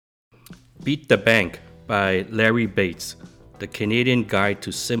Beat the Bank by Larry Bates, The Canadian Guide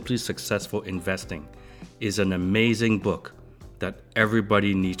to Simply Successful Investing, is an amazing book that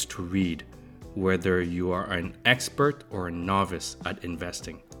everybody needs to read, whether you are an expert or a novice at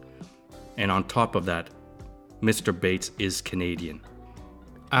investing. And on top of that, Mr. Bates is Canadian.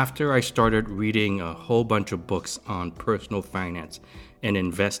 After I started reading a whole bunch of books on personal finance and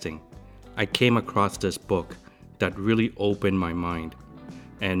investing, I came across this book that really opened my mind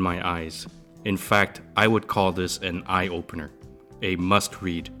and my eyes. In fact, I would call this an eye-opener, a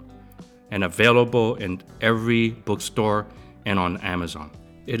must-read, and available in every bookstore and on Amazon.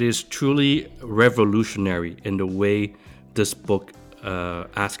 It is truly revolutionary in the way this book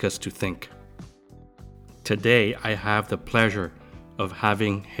asks us to think. Today, I have the pleasure of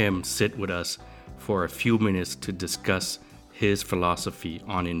having him sit with us for a few minutes to discuss his philosophy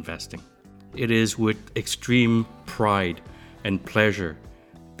on investing. It is with extreme pride and pleasure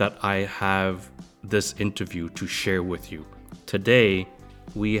that I have this interview to share with you. Today,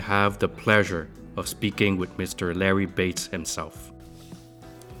 we have the pleasure of speaking with Mr. Larry Bates himself.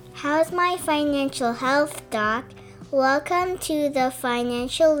 How's my financial health, Doc? Welcome to the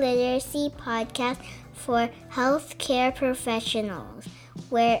Financial Literacy Podcast for healthcare professionals,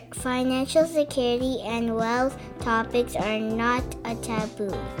 where financial security and wealth topics are not a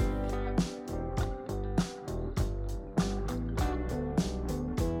taboo.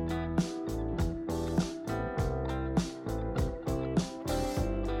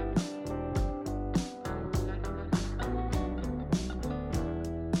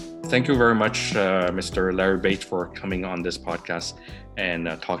 Thank you very much, Mr. Larry Bates, for coming on this podcast and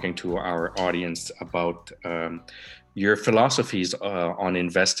talking to our audience about your philosophies on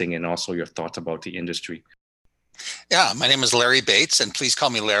investing and also your thoughts about the industry. Yeah, my name is Larry Bates, and please call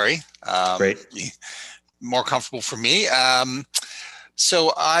me Larry. Great. More comfortable for me.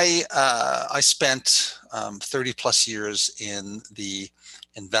 So I spent 30 plus years in the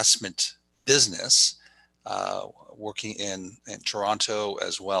investment business, working in Toronto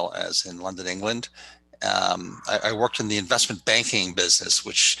as well as in London, England. I worked in the investment banking business,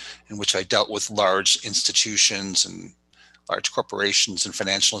 in which I dealt with large institutions and large corporations and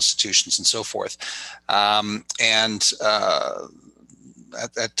financial institutions and so forth. And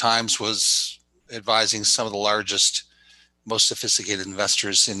at times was advising some of the largest, most sophisticated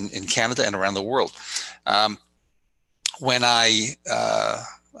investors in Canada and around the world. When I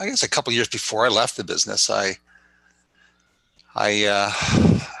guess a couple of years before I left the business, I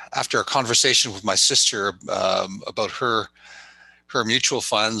after a conversation with my sister about her mutual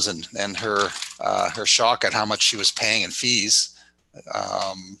funds and her shock at how much she was paying in fees,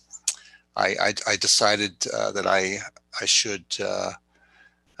 I decided that I should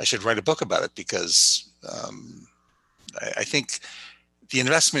write a book about it, because I think the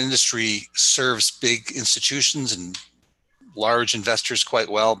investment industry serves big institutions and large investors quite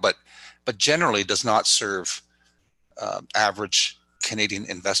well, but generally does not serve average Canadian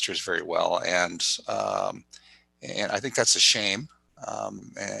investors very well, and I think that's a shame,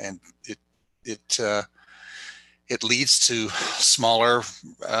 and it leads to smaller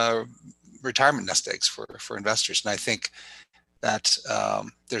retirement nest eggs for investors. And I think that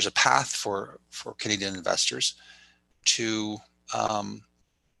there's a path for Canadian investors to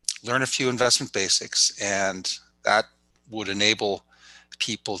learn a few investment basics, and that would enable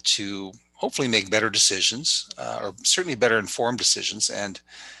people to hopefully make better decisions, or certainly better informed decisions, and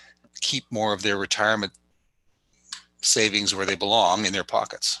keep more of their retirement savings where they belong, in their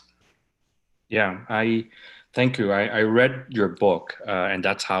pockets. Yeah, thank you. I read your book, and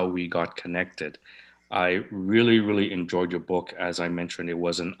that's how we got connected. I really, really enjoyed your book. As I mentioned, it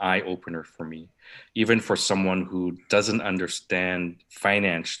was an eye-opener for me, even for someone who doesn't understand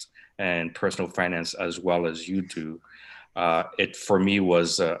finance and personal finance as well as you do. It for me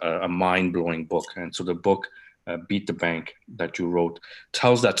was a mind-blowing book. And so the book, Beat the Bank, that you wrote,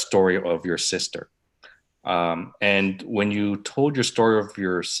 tells that story of your sister. And when you told your story of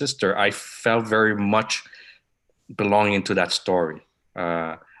your sister, I felt very much belonging to that story.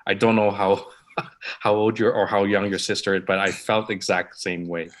 I don't know how old or how young your sister is, but I felt the exact same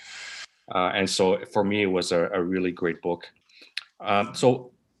way. And so for me, it was a really great book.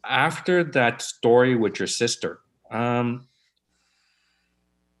 So after that story with your sister,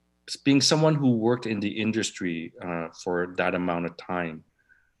 being someone who worked in the industry for that amount of time,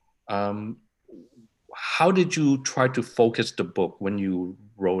 how did you try to focus the book when you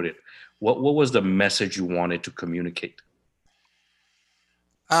wrote it? What was the message you wanted to communicate?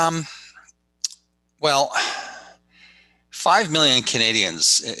 Well, 5 million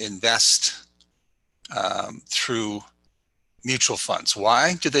Canadians invest through mutual funds.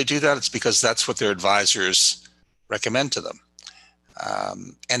 Why do they do that? It's because that's what their advisors recommend to them.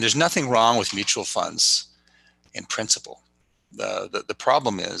 And there's nothing wrong with mutual funds in principle. The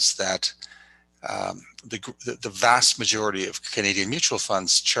problem is that the vast majority of Canadian mutual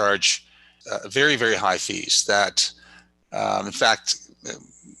funds charge very, very high fees that, in fact,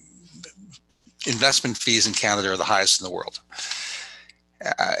 investment fees in Canada are the highest in the world.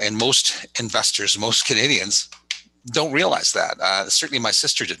 And most investors, most Canadians don't realize that. Certainly my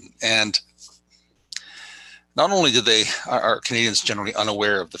sister didn't. And not only are Canadians generally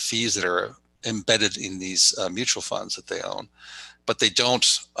unaware of the fees that are embedded in these mutual funds that they own, but they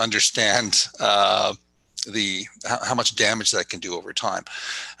don't understand how much damage that can do over time.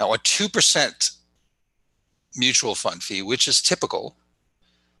 Now, a 2% mutual fund fee, which is typical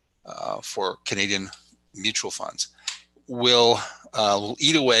for Canadian mutual funds, will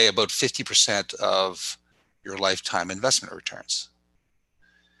eat away about 50% of your lifetime investment returns.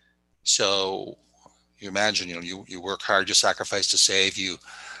 So you imagine, you work hard, you sacrifice to save, you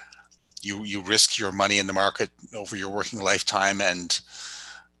risk your money in the market over your working lifetime, and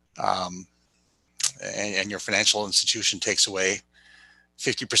your financial institution takes away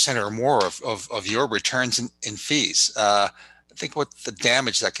 50% or more of your returns in fees. Think what the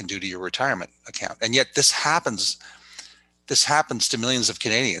damage that can do to your retirement account. And yet this happens to millions of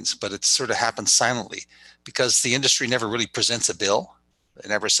Canadians, but it sort of happens silently because the industry never really presents a bill. They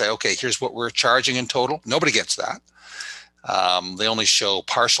never say, okay, here's what we're charging in total. Nobody gets that. They only show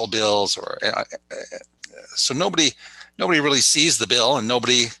partial bills, so nobody really sees the bill, and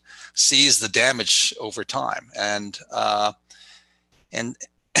nobody sees the damage over time. And the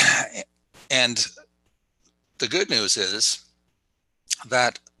good news is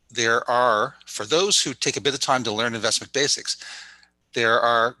that there are, for those who take a bit of time to learn investment basics, there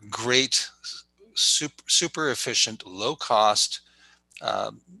are great, super efficient, low cost,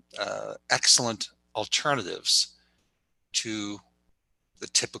 excellent alternatives to the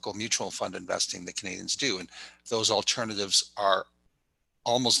typical mutual fund investing that Canadians do. And those alternatives are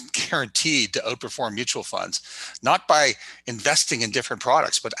almost guaranteed to outperform mutual funds, not by investing in different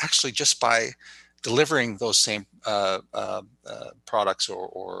products, but actually just by delivering those same products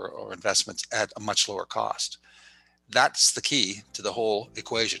or investments at a much lower cost. That's the key to the whole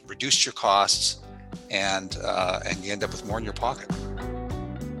equation. Reduce your costs, and you end up with more in your pocket.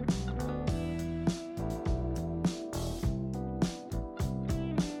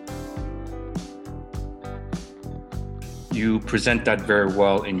 You present that very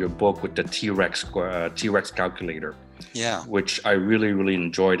well in your book with the T-Rex calculator. Yeah. Which I really, really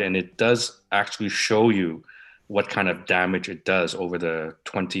enjoyed. And it does actually show you what kind of damage it does over the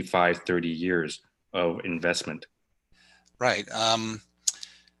 25, 30 years of investment. Right.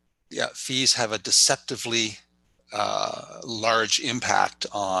 Fees have a deceptively large impact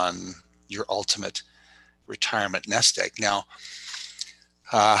on your ultimate retirement nest egg. Now,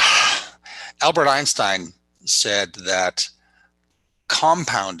 Albert Einstein said that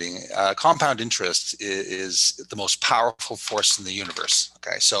compound interest is the most powerful force in the universe.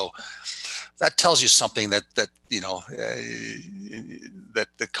 Okay, so that tells you something that the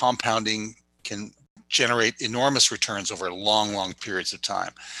compounding can generate enormous returns over long periods of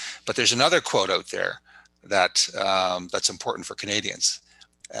time. But there's another quote out there that's important for Canadians,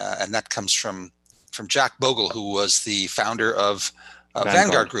 and that comes from Jack Bogle, who was the founder of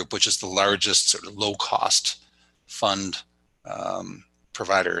Vanguard Group, which is the largest sort of low-cost fund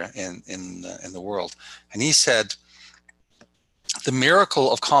provider in the world. And he said, the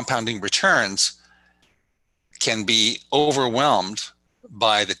miracle of compounding returns can be overwhelmed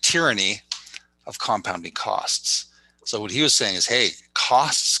by the tyranny of compounding costs. So what he was saying is, hey,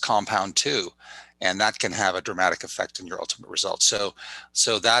 costs compound too, and that can have a dramatic effect on your ultimate results. So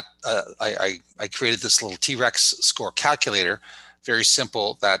that I created this little T-Rex score calculator, very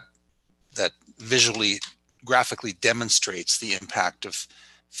simple, that visually, graphically demonstrates the impact of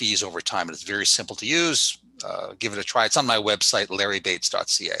fees over time. And it's very simple to use. Give it a try. It's on my website,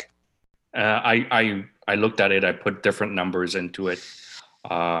 larrybates.ca. I looked at it. I put different numbers into it,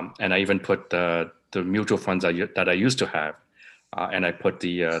 and I even put the mutual funds that I used to have, and I put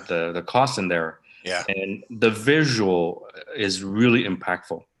the cost in there. Yeah. And the visual is really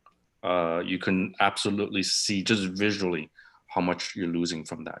impactful. You can absolutely see just visually how much you're losing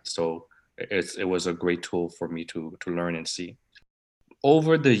from that. So it was a great tool for me to learn and see.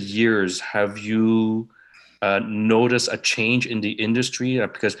 Over the years, have you noticed a change in the industry?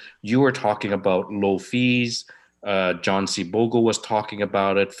 Because you were talking about low fees, John C. Bogle was talking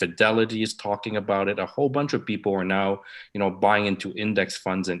about it. Fidelity is talking about it. A whole bunch of people are now, buying into index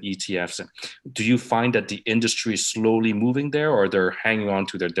funds and ETFs. Do you find that the industry is slowly moving there, or they're hanging on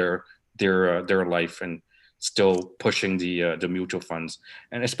to their life and still pushing the mutual funds?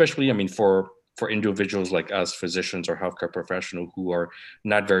 And especially, I mean, for individuals like us, physicians or healthcare professionals who are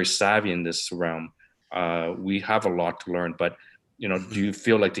not very savvy in this realm, we have a lot to learn. But do you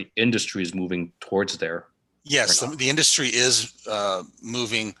feel like the industry is moving towards there? Yes, the industry is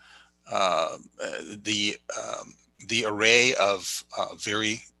moving. The array of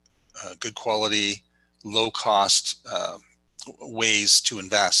very good quality, low cost ways to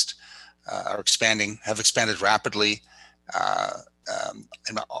invest have expanded rapidly.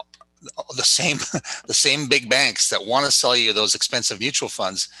 And the same big banks that want to sell you those expensive mutual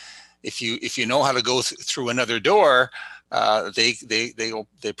funds, if you know how to go through another door, they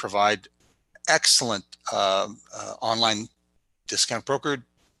provide excellent online discount brokered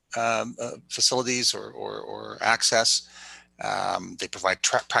facilities or access. They provide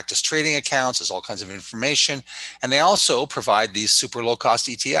practice trading accounts. There's all kinds of information. And they also provide these super low cost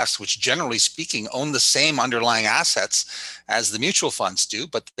ETFs, which generally speaking own the same underlying assets as the mutual funds do,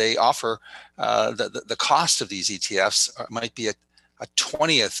 but they offer the cost of these ETFs might be a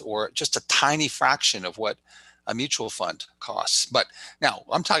 20th or just a tiny fraction of what a mutual fund costs. But now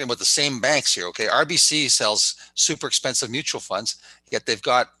I'm talking about the same banks here. Okay. RBC sells super expensive mutual funds, yet they've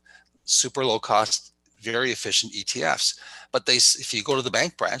got super low cost, very efficient ETFs. But if you go to the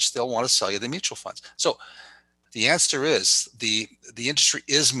bank branch, they'll want to sell you the mutual funds. So the answer is the industry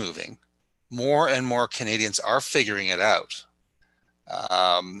is moving. More and more Canadians are figuring it out.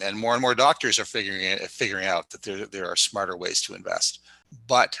 And more doctors are figuring out that there are smarter ways to invest.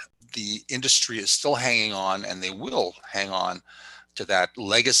 But the industry is still hanging on, and they will hang on to that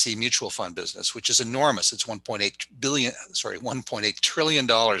legacy mutual fund business, which is enormous. It's $1.8 trillion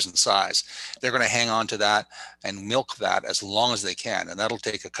in size. They're going to hang on to that and milk that as long as they can, and that'll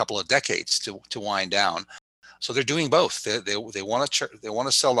take a couple of decades to wind down. So they're doing both. They want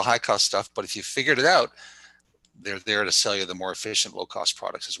to sell the high cost stuff, but if you figured it out, they're there to sell you the more efficient low cost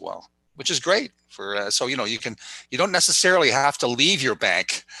products as well, which is great so you don't necessarily have to leave your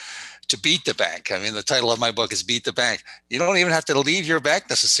bank to beat the bank. I mean, the title of my book is Beat the Bank. You don't even have to leave your bank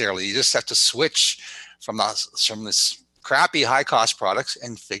necessarily. You just have to switch from this crappy high cost products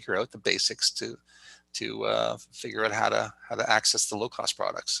and figure out the basics to figure out how to access the low cost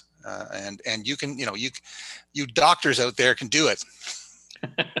products. And you can, you doctors out there can do it.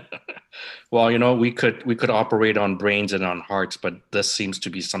 Well, we could operate on brains and on hearts, but this seems to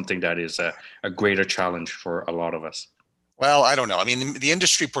be something that is a greater challenge for a lot of us. Well, I don't know. I mean, the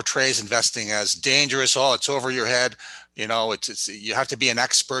industry portrays investing as dangerous. Oh, it's over your head. It's you have to be an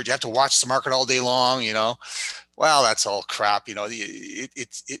expert. You have to watch the market all day long. Well, that's all crap.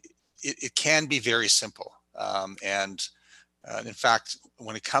 It can be very simple. And in fact,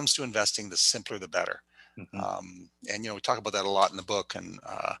 when it comes to investing, the simpler the better. Mm-hmm. And we talk about that a lot in the book, and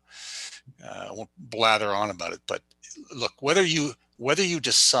I won't blather on about it. But look, whether you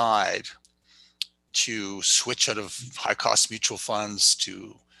decide to switch out of high cost mutual funds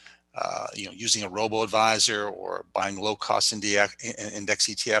to using a robo-advisor or buying low cost index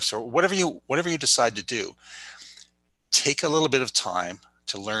ETFs, or whatever you decide to do, take a little bit of time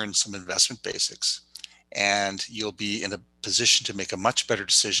to learn some investment basics, and you'll be in a position to make a much better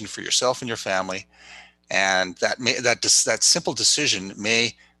decision for yourself and your family. And that simple decision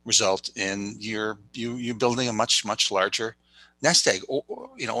may result in you building a much larger nest egg,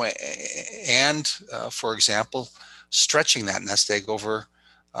 and for example, stretching that nest egg over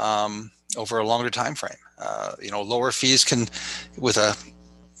a longer time frame. Lower fees can, with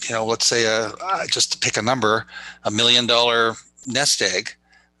let's say just to pick a number, $1 million nest egg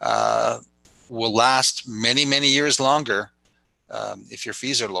will last many years longer if your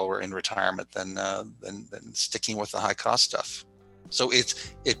fees are lower in retirement than sticking with the high cost stuff. So it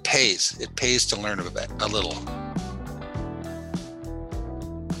pays to learn a little.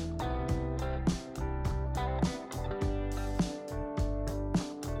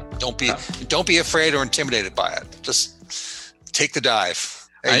 Don't be afraid or intimidated by it. Just take the dive.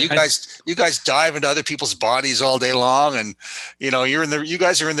 Hey, you guys dive into other people's bodies all day long, and you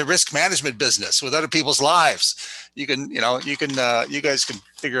guys are in the risk management business with other people's lives. You guys can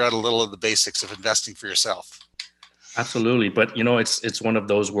figure out a little of the basics of investing for yourself. Absolutely, but it's one of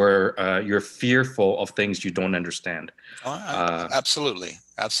those where you're fearful of things you don't understand. Absolutely.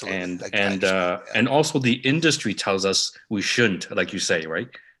 And also the industry tells us we shouldn't, like you say, right?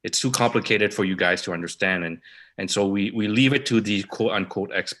 It's too complicated for you guys to understand, and And so we leave it to the quote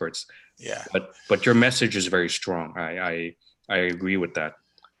unquote experts. Yeah. But your message is very strong. I agree with that.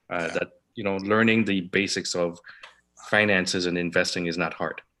 That learning the basics of finances and investing is not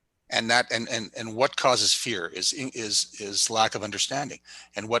hard. And what causes fear is lack of understanding.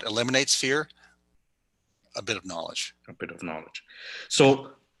 And what eliminates fear? A bit of knowledge.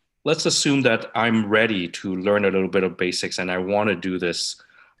 So let's assume that I'm ready to learn a little bit of basics and I want to do this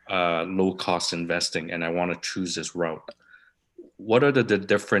low cost investing and I want to choose this route. What are the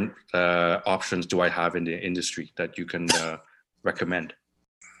different options do I have in the industry that you can recommend?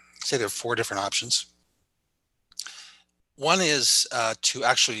 Say there are 4 different options. One is to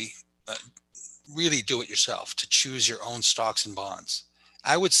actually really do it yourself, to choose your own stocks and bonds.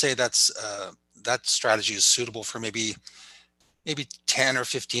 I would say that strategy is suitable for maybe 10 or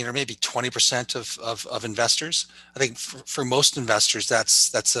 15 or maybe 20% of investors. I think for most investors,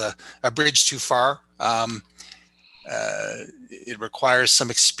 that's a bridge too far. It requires some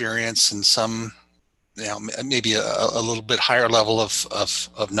experience and some, maybe a little bit higher level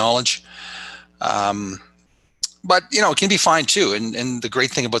of knowledge. But it can be fine too. And the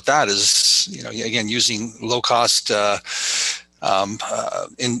great thing about that is, again, using low cost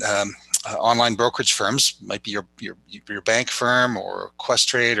online brokerage firms, might be your bank firm or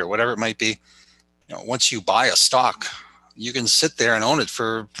Questrade or whatever it might be. Once you buy a stock, you can sit there and own it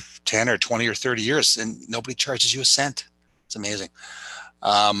for 10 or 20 or 30 years and nobody charges you a cent. It's amazing.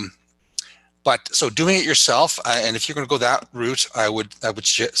 But so doing it yourself, and if you're going to go that route, I would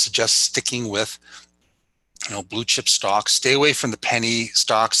suggest sticking with blue chip stocks. Stay away from the penny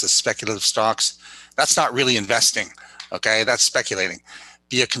stocks, the speculative stocks. That's not really investing. Okay, that's speculating.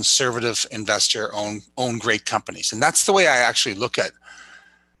 Be a conservative investor, own great companies. And that's the way I actually look at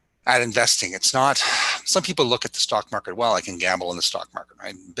investing. It's not, some people look at the stock market, well, I can gamble in the stock market,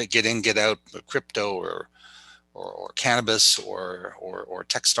 right? But get in, get out, crypto or cannabis or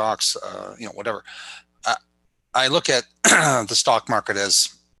tech stocks, whatever. I look at the stock market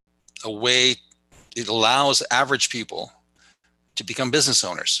as a way. It allows average people to become business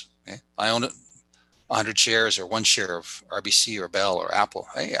owners. Okay? I own 100 shares or 1 share of RBC or Bell or Apple.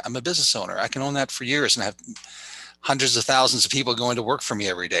 Hey, I'm a business owner. I can own that for years and have hundreds of thousands of people going to work for me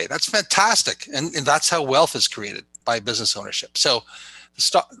every day. That's fantastic. And that's how wealth is created, by business ownership. So the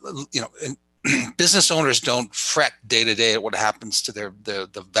stock, business owners don't fret day to day at what happens to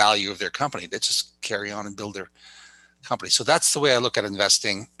the value of their company. They just carry on and build their company. So that's the way I look at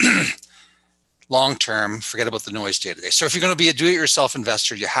investing. Long term, forget about the noise day to day. So if you're going to be a do-it-yourself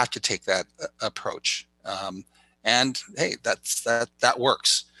investor, you have to take that approach. And hey, that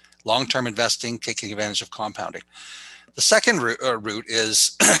works. Long-term investing, taking advantage of compounding. The second route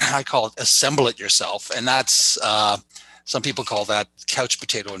is I call it assemble it yourself, and that's some people call that couch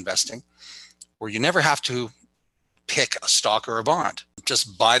potato investing, where you never have to pick a stock or a bond.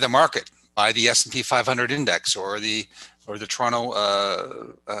 Just buy the market, buy the S&P 500 index or the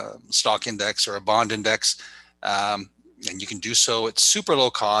Toronto stock index or a bond index, and you can do so at super low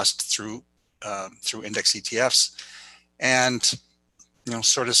cost through index ETFs, and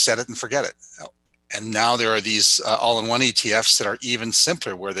sort of set it and forget it. And now there are these all-in-one ETFs that are even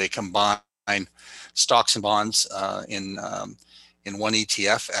simpler, where they combine stocks and bonds in one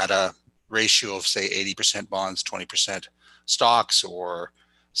ETF at a ratio of, say, 80% bonds, 20% stocks, or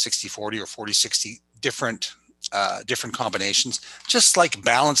 60-40 or 40-60, different combinations, just like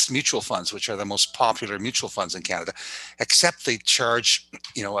balanced mutual funds, which are the most popular mutual funds in Canada, except they charge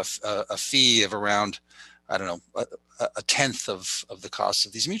a fee of around, I don't know, a tenth of the cost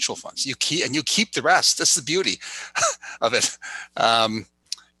of these mutual funds. You keep the rest. That's the beauty of it.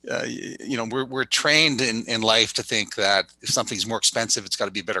 We're trained in life to think that if something's more expensive, it's got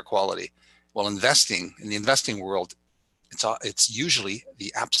to be better quality. Well, in the investing world, it's usually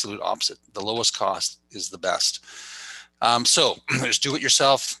the absolute opposite. The lowest cost is the best. So there's do it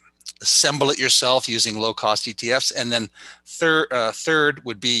yourself, assemble it yourself using low cost ETFs, and then third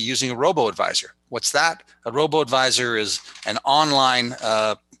would be using a robo-advisor. What's that? A robo-advisor is an online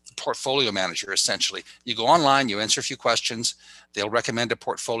portfolio manager, essentially. You go online, you answer a few questions, they'll recommend a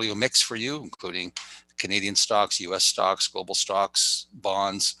portfolio mix for you, including Canadian stocks, US stocks, global stocks,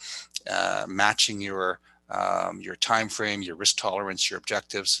 bonds, matching your time frame, your risk tolerance, your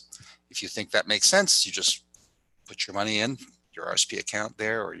objectives. If you think that makes sense, you just put your money in your RSP account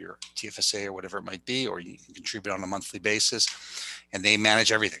there, or your TFSA, or whatever it might be, or you can contribute on a monthly basis, and they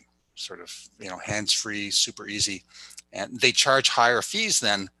manage everything, sort of, hands-free, super easy. And they charge higher fees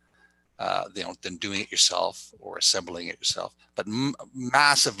than doing it yourself or assembling it yourself, but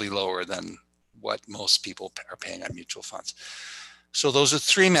massively lower than what most people are paying on mutual funds. So those are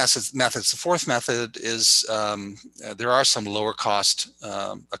three methods. The fourth method is there are some lower cost,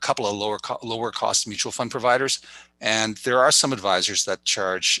 a couple of lower cost mutual fund providers, and there are some advisors that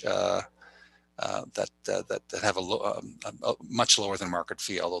charge that have a much lower than market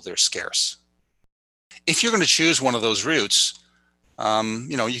fee, although they're scarce. If you're going to choose one of those routes,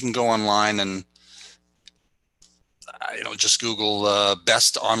 you can go online and just Google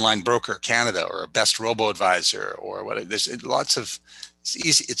best online broker Canada or best robo advisor or what. There's lots of.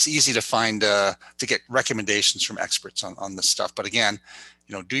 It's easy to find to get recommendations from experts on this stuff. But again,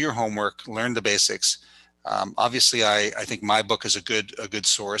 do your homework, learn the basics. Obviously, I think my book is a good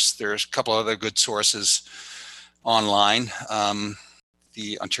source. There's a couple other good sources online.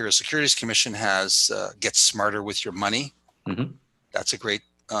 The Ontario Securities Commission has Get Smarter with Your Money. Mm-hmm. That's a great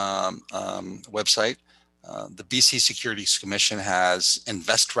website. The BC Securities Commission has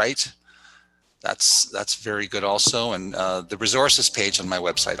Invest Right. That's very good also. And the resources page on my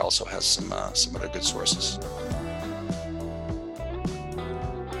website also has some other good sources.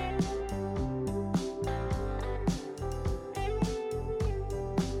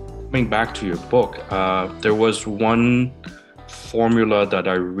 Coming back to your book, there was one formula that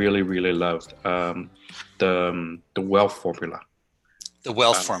I really, really loved, the wealth formula. The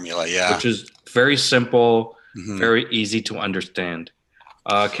wealth formula, yeah. Which is very simple, Mm-hmm. very easy to understand.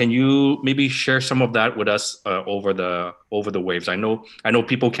 Can you maybe share some of that with us over the waves? I know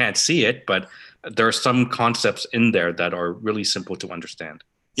people can't see it, but there are some concepts in there that are really simple to understand.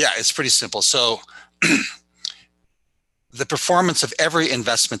 Yeah, it's pretty simple. So the performance of every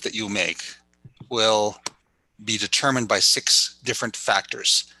investment that you make will be determined by 6 different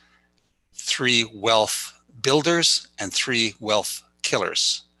factors: 3 wealth builders and 3 wealth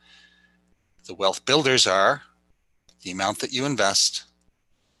killers. The wealth builders are the amount that you invest,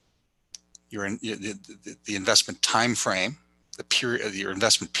 the investment time frame, the period, your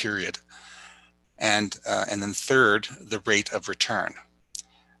investment period, and then third, the rate of return.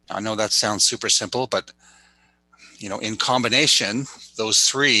 Now, I know that sounds super simple, but in combination, those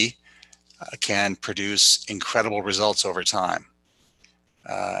 3 can produce incredible results over time,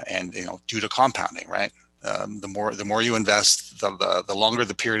 and due to compounding, right? The more you invest, the longer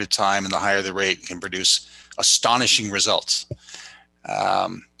the period of time and the higher the rate can produce astonishing results.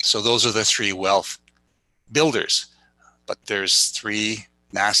 So those are the 3 wealth builders, but there's 3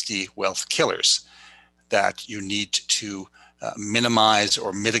 nasty wealth killers that you need to minimize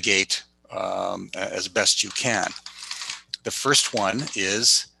or mitigate as best you can. The first one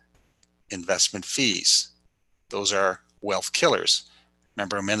is investment fees. Those are wealth killers.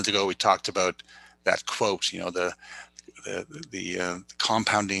 Remember a minute ago we talked about that quote, the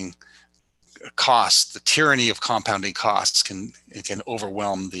compounding costs, the tyranny of compounding costs can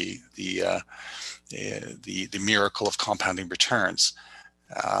overwhelm the miracle of compounding returns.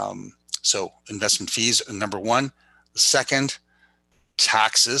 So investment fees are number 1. The second,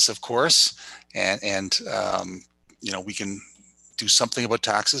 taxes, of course, and we can do something about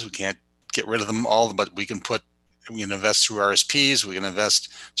taxes. We can't get rid of them all, but we can invest through RSPs, we can invest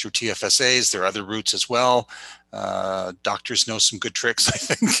through TFSAs. There are other routes as well. Doctors know some good tricks, I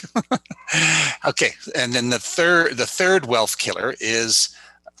think. Okay, and then the third wealth killer is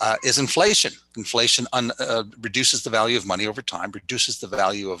inflation. Inflation reduces the value of money over time, reduces the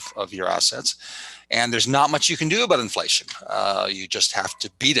value of your assets, and there's not much you can do about inflation. You just have to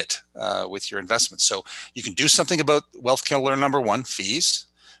beat it with your investments. So you can do something about wealth killer number 1, fees.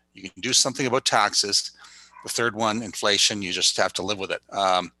 You can do something about taxes. The third one, inflation, you just have to live with it.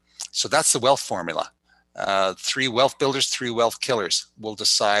 So that's the wealth formula. 3 wealth builders, 3 wealth killers will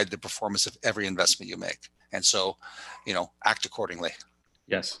decide the performance of every investment you make. And so, act accordingly.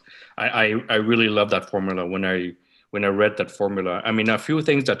 Yes, I really love that formula. When I read that formula, I mean, a few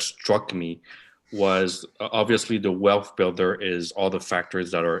things that struck me was obviously the wealth builder is all the factors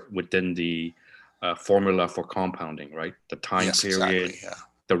that are within the formula for compounding, right? The time period, exactly, yeah.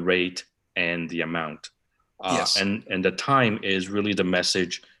 The rate, and the amount. Yes. And the time is really the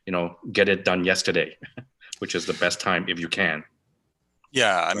message, get it done yesterday, which is the best time if you can.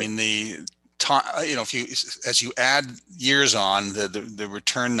 Yeah, I mean, the time, as you add years on, the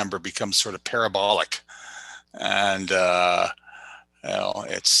return number becomes sort of parabolic, and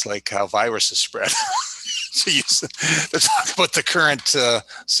it's like how viruses spread. To talk about the current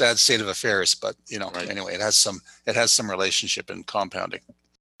sad state of affairs, but right. Anyway, it has some relationship in compounding.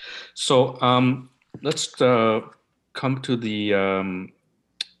 So let's come to the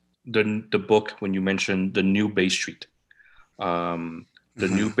book when you mentioned the new Bay Street. The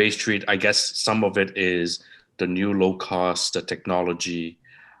new Bay Street, I guess some of it is the new low cost, the technology.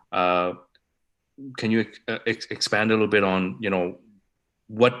 can you expand a little bit on,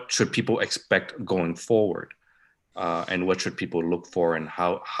 what should people expect going forward, and what should people look for, and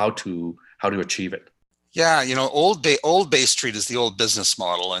how to achieve it? Yeah, Old Bay Street is the old business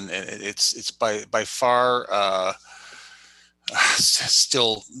model, and it's by far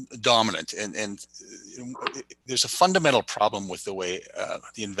still dominant. And there's a fundamental problem with the way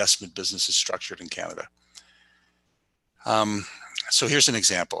the investment business is structured in Canada. So here's an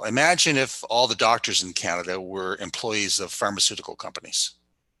example. Imagine if all the doctors in Canada were employees of pharmaceutical companies,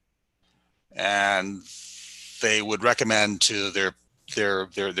 and they would recommend to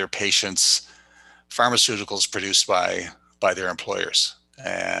their patients pharmaceuticals produced by their employers,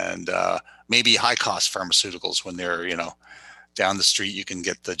 and maybe high cost pharmaceuticals when they're, down the street you can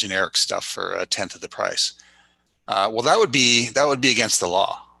get the generic stuff for a tenth of the price. Well, that would be against the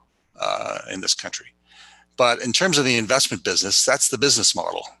law in this country. But in terms of the investment business, that's the business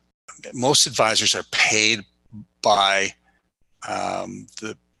model. Most advisors are paid by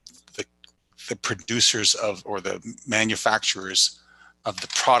the producers or the manufacturers of the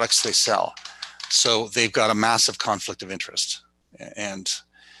products they sell. So they've got a massive conflict of interest, and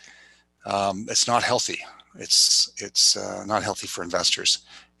it's not healthy. It's not healthy for investors,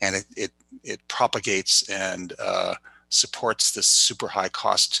 and it propagates and supports this super high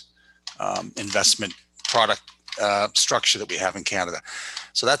cost investment product structure that we have in Canada.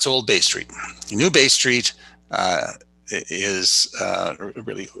 So that's Old Bay Street. New Bay Street is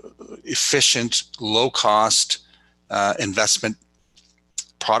really efficient, low cost investment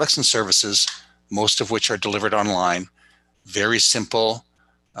products and services, most of which are delivered online, very simple,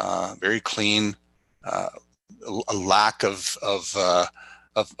 very clean, a lack of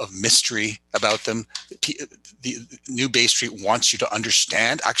mystery about them. The New Bay Street wants you to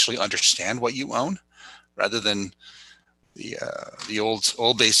actually understand what you own, rather than the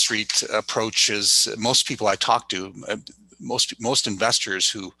old Bay Street approach. Is most people I talk to, most investors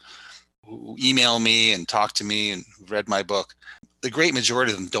who email me and talk to me and read my book, the great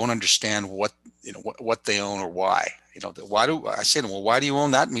majority of them don't understand what they own or why. Why do I say to them, well, why do you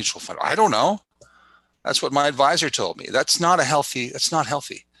own that mutual fund? I don't know. That's what my advisor told me. That's not healthy.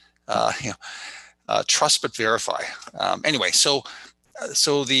 Trust but verify. Anyway, so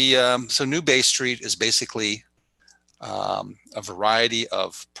New Bay Street is basically a variety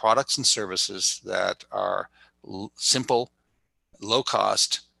of products and services that are simple, low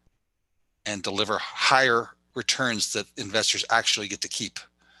cost, and deliver higher returns that investors actually get to keep.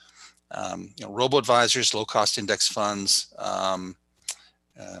 Robo-advisors, low-cost index funds,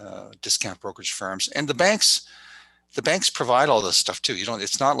 discount brokerage firms, and the banks. The banks provide all this stuff too.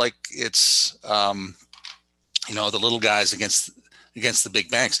 It's not like it's the little guys against the big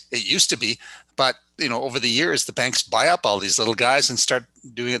banks. It used to be, but over the years, the banks buy up all these little guys and start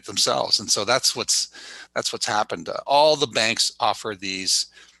doing it themselves. And so that's what's happened. All the banks offer these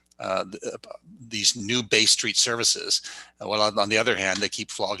New Bay Street services. Well, on the other hand, they keep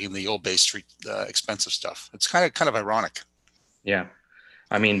flogging the Old Bay Street expensive stuff. It's kind of ironic. Yeah,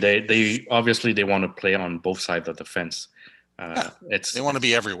 I mean, they obviously they want to play on both sides of the fence. They want to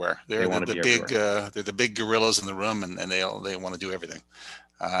be everywhere. They're the big gorillas in the room, and they want to do everything.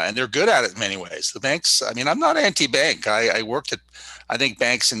 And they're good at it in many ways. The banks. I mean, I'm not anti-bank. I worked at. I think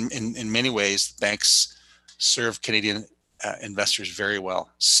banks in many ways, banks serve Canadian investors very well.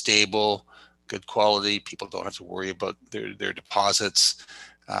 Stable, good quality. People don't have to worry about their deposits.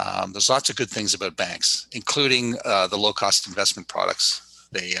 There's lots of good things about banks, including the low-cost investment products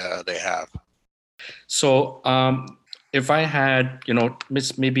they have. So if I had,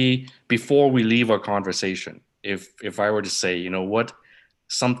 maybe before we leave our conversation, if I were to say, what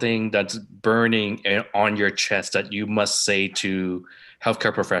something that's burning on your chest that you must say to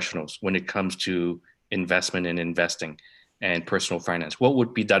healthcare professionals when it comes to investment and investing and personal finance, what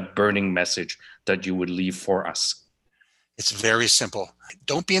would be that burning message that you would leave for us? It's very simple.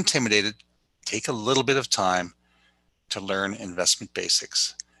 Don't be intimidated. Take a little bit of time to learn investment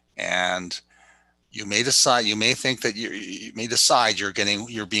basics. And you may think that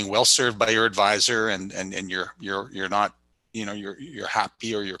you're being well served by your advisor, and you're not, you're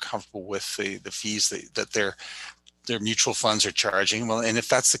happy or you're comfortable with the fees that their mutual funds are charging. Well, and if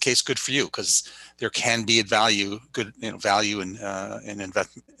that's the case, good for you, because there can be value in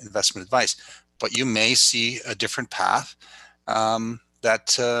investment advice. But you may see a different path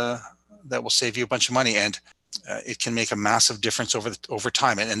that will save you a bunch of money, and it can make a massive difference over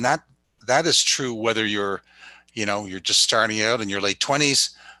time. And that is true whether you're just starting out in your late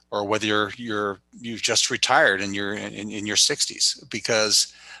 20s, or whether you've just retired and you're in your 60s,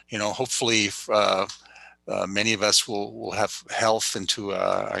 because hopefully Many of us will have health into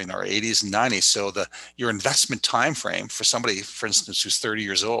in our 80s and 90s. So your investment time frame for somebody, for instance, who's 30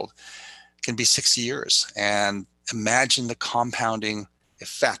 years old, can be 60 years. And imagine the compounding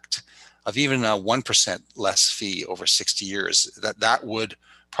effect of even a 1% less fee over 60 years. That would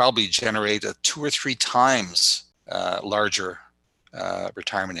probably generate a 2 or 3 times larger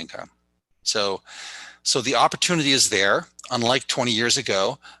retirement income. So the opportunity is there. Unlike 20 years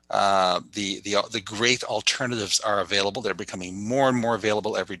ago, the great alternatives are available. They're becoming more and more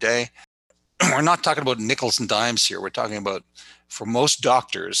available every day. We're not talking about nickels and dimes here. We're talking about, for most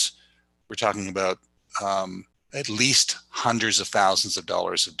doctors, we're talking about at least hundreds of thousands of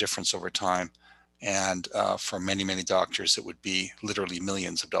dollars of difference over time. And for many, many doctors, it would be literally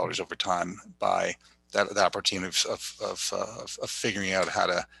millions of dollars over time by that opportunity of figuring out how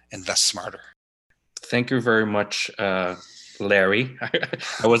to invest smarter. Thank you very much, Larry.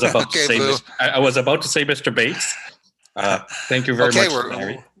 I was about okay, to say Mr. Bates. Thank you very much,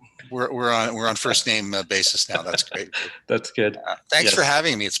 Larry. We're on first name basis now. That's great. That's good. Thanks for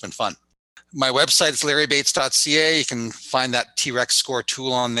having me. It's been fun. My website is larrybates.ca. You can find that T-Rex score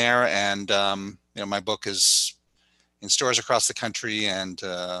tool on there, and my book is in stores across the country and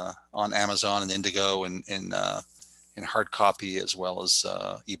on Amazon and Indigo and in hard copy as well as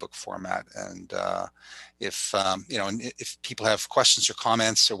ebook format. And if people have questions or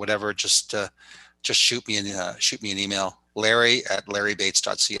comments or whatever, just shoot me an email,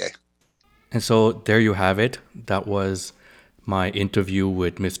 larry@larrybates.ca. And so there you have it. That was my interview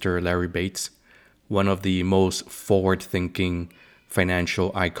with Mr. Larry Bates, one of the most forward-thinking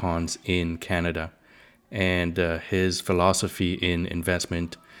financial icons in Canada. And his philosophy in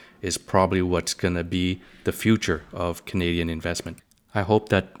investment is probably what's going to be the future of Canadian investment. I hope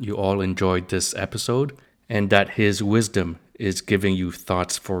that you all enjoyed this episode and that his wisdom is giving you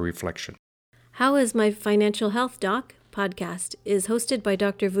thoughts for reflection. How is My Financial Health Doc podcast is hosted by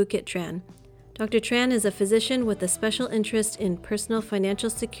Dr. Vukit Tran. Dr. Tran is a physician with a special interest in personal financial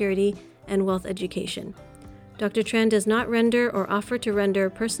security and wealth education. Dr. Tran does not render or offer to render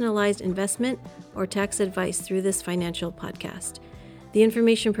personalized investment or tax advice through this financial podcast. The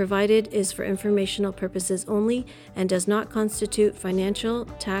information provided is for informational purposes only and does not constitute financial,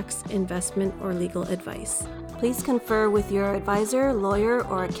 tax, investment, or legal advice. Please confer with your advisor, lawyer,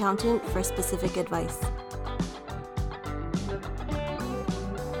 or accountant for specific advice.